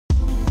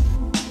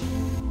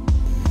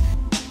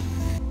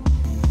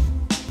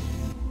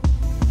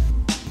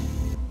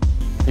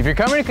If you're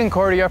coming to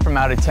Concordia from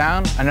out of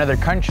town, another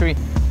country,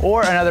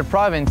 or another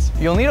province,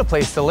 you'll need a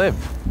place to live.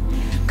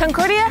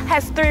 Concordia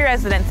has 3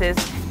 residences,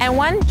 and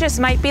one just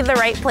might be the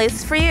right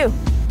place for you.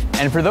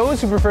 And for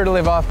those who prefer to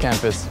live off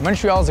campus,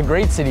 Montreal is a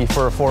great city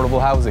for affordable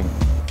housing.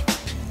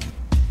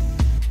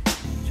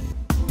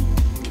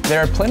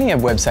 There are plenty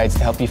of websites to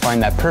help you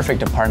find that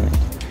perfect apartment,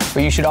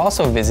 but you should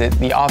also visit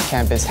the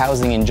off-campus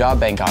Housing and Job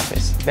Bank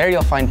office. There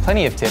you'll find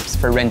plenty of tips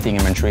for renting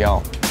in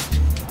Montreal.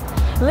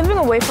 Living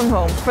away from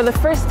home for the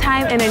first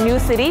time in a new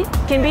city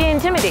can be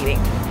intimidating.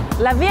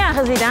 La vie en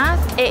résidence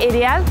est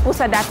idéale pour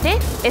s'adapter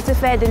et se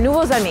faire de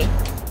nouveaux amis.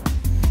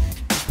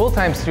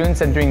 Full-time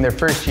students entering their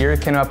first year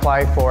can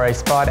apply for a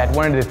spot at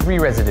one of the 3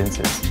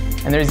 residences,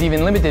 and there's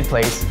even limited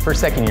place for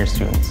second-year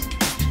students.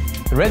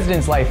 The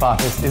Residence Life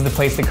office is the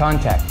place to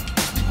contact.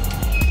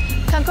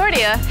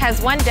 Concordia has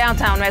 1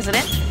 downtown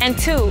residence and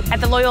 2 at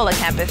the Loyola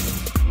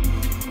campus.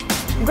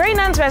 Grey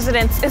Nuns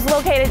residence is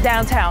located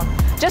downtown,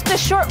 just a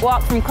short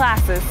walk from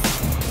classes.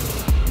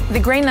 The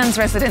Grey Nuns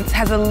residence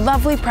has a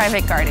lovely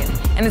private garden,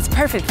 and it's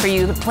perfect for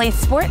you to play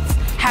sports,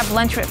 have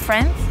lunch with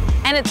friends,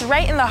 and it's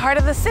right in the heart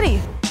of the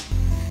city.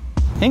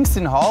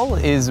 Hingston Hall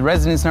is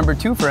residence number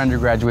 2 for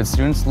undergraduate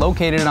students,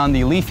 located on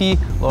the leafy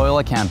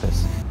Loyola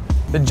campus.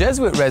 The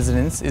Jesuit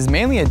residence is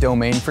mainly a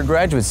domain for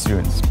graduate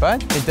students,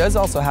 but it does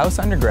also house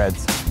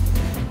undergrads.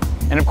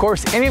 And of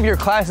course, any of your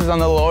classes on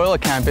the Loyola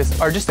campus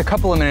are just a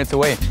couple of minutes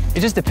away. It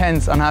just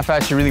depends on how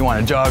fast you really want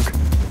to jog.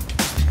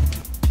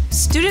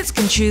 Students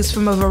can choose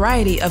from a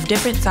variety of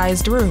different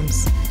sized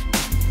rooms.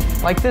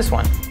 Like this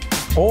one.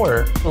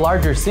 Or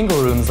larger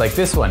single rooms like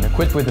this one,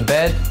 equipped with a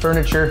bed,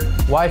 furniture,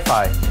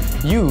 Wi-Fi.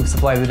 You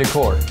supply the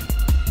décor.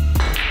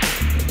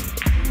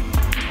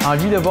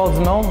 Envie de voir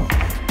du monde?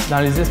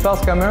 Dans les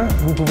espaces communs,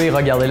 vous pouvez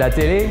regarder la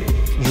télé,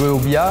 jouer au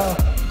billard,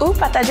 ou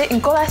partager une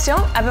collation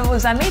avec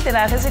vos amis de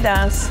la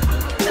résidence.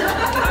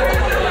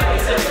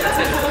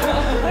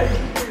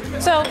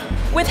 So,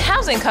 with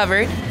housing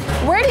covered,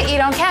 where to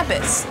eat on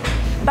campus?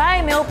 Buy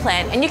a meal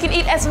plan and you can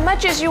eat as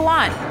much as you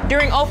want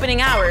during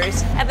opening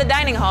hours at the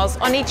dining halls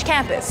on each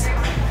campus.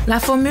 La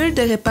formule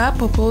de repas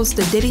propose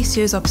de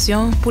délicieuses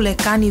options pour les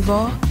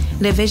carnivores,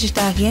 les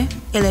végétariens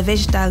et les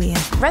végétaliens.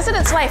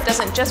 Residence Life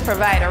doesn't just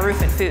provide a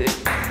roof and food.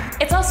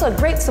 It's also a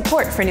great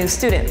support for new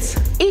students.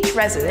 Each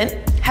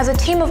resident has a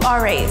team of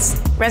RAs,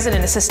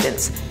 resident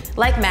assistants.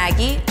 Like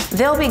Maggie,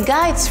 they'll be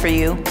guides for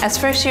you as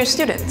first-year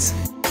students.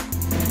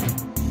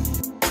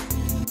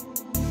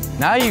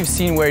 Now you've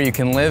seen where you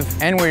can live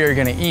and where you're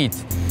going to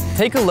eat,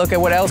 take a look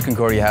at what else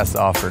Concordia has to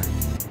offer.